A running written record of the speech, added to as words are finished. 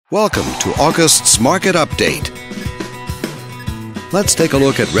Welcome to August's Market Update. Let's take a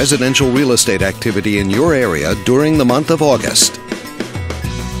look at residential real estate activity in your area during the month of August.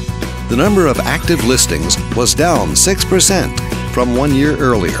 The number of active listings was down 6% from 1 year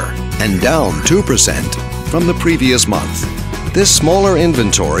earlier and down 2% from the previous month. This smaller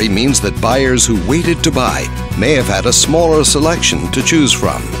inventory means that buyers who waited to buy may have had a smaller selection to choose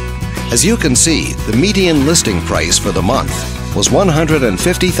from. As you can see, the median listing price for the month was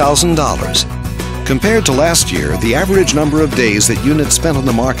 $150,000. Compared to last year, the average number of days that units spent on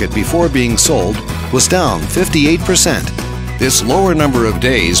the market before being sold was down 58%. This lower number of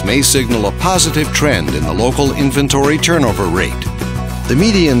days may signal a positive trend in the local inventory turnover rate. The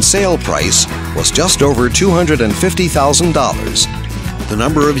median sale price was just over $250,000. The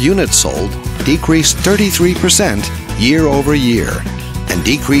number of units sold decreased 33% year over year and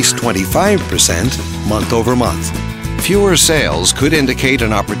decreased 25% month over month. Fewer sales could indicate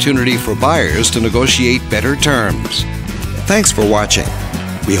an opportunity for buyers to negotiate better terms. Thanks for watching.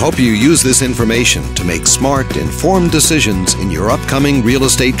 We hope you use this information to make smart, informed decisions in your upcoming real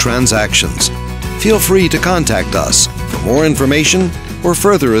estate transactions. Feel free to contact us for more information or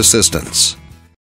further assistance.